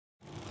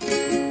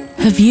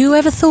Have you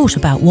ever thought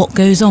about what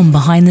goes on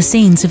behind the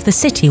scenes of the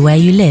city where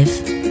you live?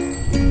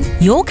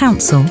 Your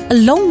council,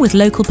 along with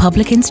local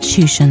public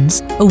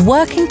institutions, are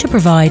working to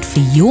provide for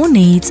your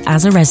needs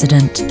as a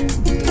resident.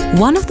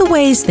 One of the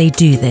ways they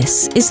do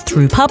this is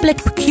through public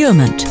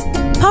procurement.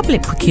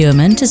 Public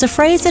procurement is a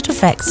phrase that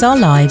affects our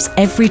lives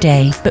every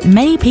day, but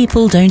many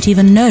people don't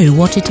even know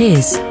what it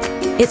is.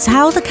 It's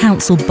how the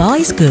council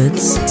buys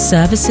goods,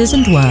 services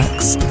and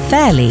works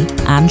fairly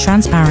and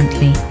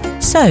transparently.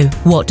 So,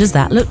 what does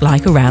that look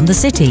like around the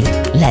city?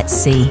 Let's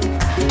see.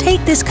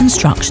 Take this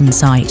construction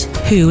site.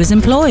 Who is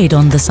employed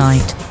on the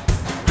site?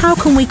 How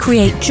can we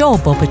create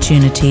job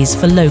opportunities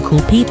for local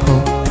people?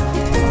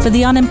 For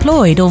the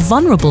unemployed or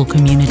vulnerable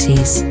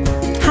communities?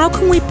 How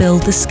can we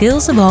build the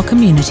skills of our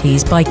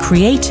communities by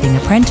creating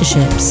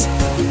apprenticeships?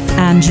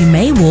 And you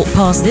may walk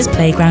past this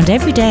playground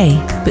every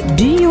day, but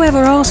do you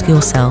ever ask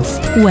yourself,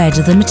 where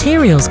do the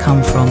materials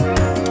come from?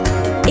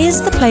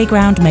 Is the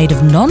playground made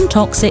of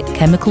non-toxic,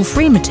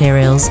 chemical-free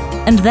materials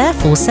and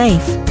therefore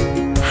safe?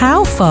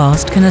 How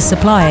fast can a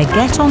supplier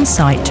get on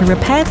site to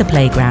repair the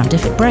playground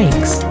if it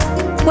breaks?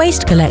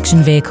 Waste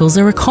collection vehicles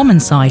are a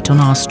common sight on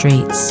our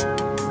streets.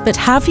 But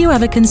have you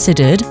ever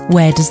considered,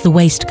 where does the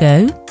waste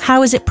go?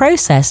 How is it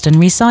processed and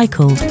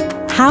recycled?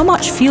 How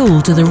much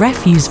fuel do the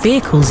refuse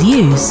vehicles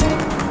use?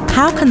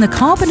 How can the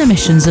carbon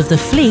emissions of the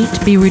fleet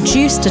be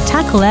reduced to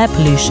tackle air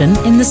pollution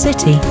in the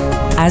city?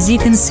 As you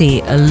can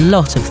see, a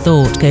lot of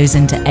thought goes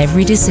into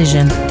every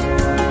decision.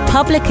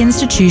 Public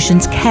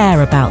institutions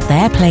care about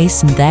their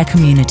place in their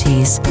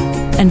communities,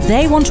 and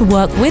they want to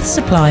work with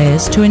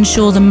suppliers to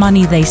ensure the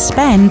money they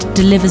spend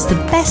delivers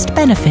the best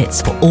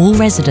benefits for all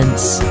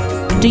residents.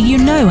 Do you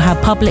know how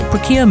public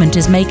procurement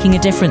is making a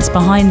difference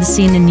behind the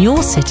scene in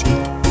your city?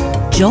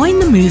 Join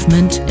the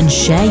movement and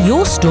share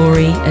your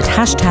story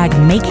at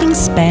 #Making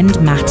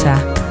Spend Matter.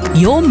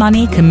 Your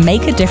money can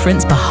make a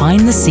difference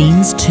behind the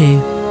scenes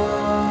too.